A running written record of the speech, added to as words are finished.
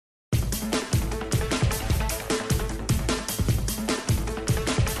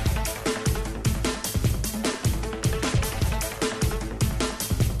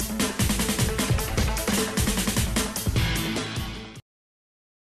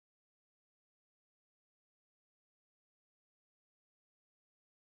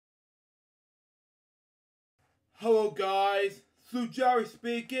Hello guys, LukeJ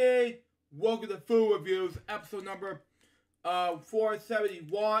speaking. Welcome to Food Reviews, episode number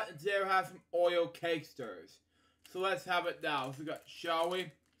 471, and today we have some Oreo Cakesters. So let's have it now. So we got, shall we?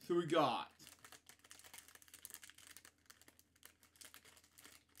 So we got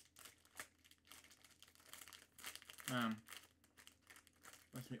let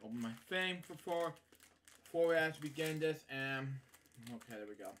me open my thing before we actually begin this. And okay, there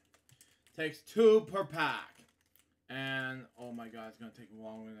we go. Takes 2 per pack. And, oh my god, it's going to take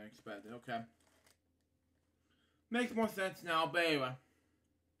longer than I expected. Okay. Makes more sense now, but anyway.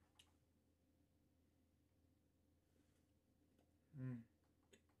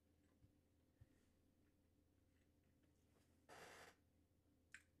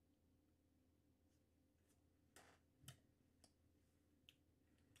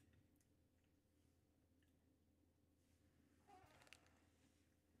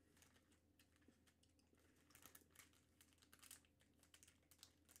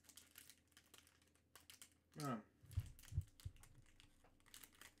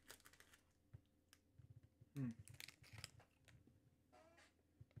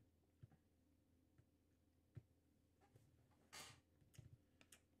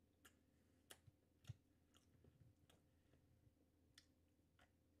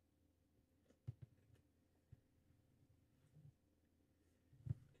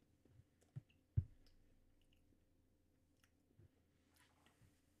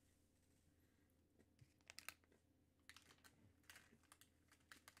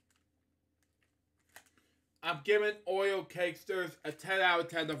 I'm giving Oreo Cakesters a 10 out of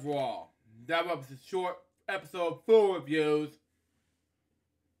 10 overall. That was a short episode of Food Reviews.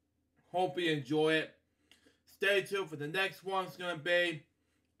 Hope you enjoy it. Stay tuned for the next one. It's going to be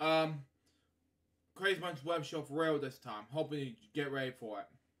Crazy Munch's web show for real this time. Hoping you get ready for it.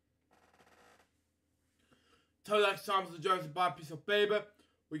 Till next time, it's the Jersey Buy a Piece of Paper.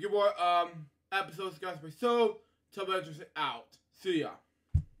 We get more episodes, guys, pretty soon. Till then, just out. See ya.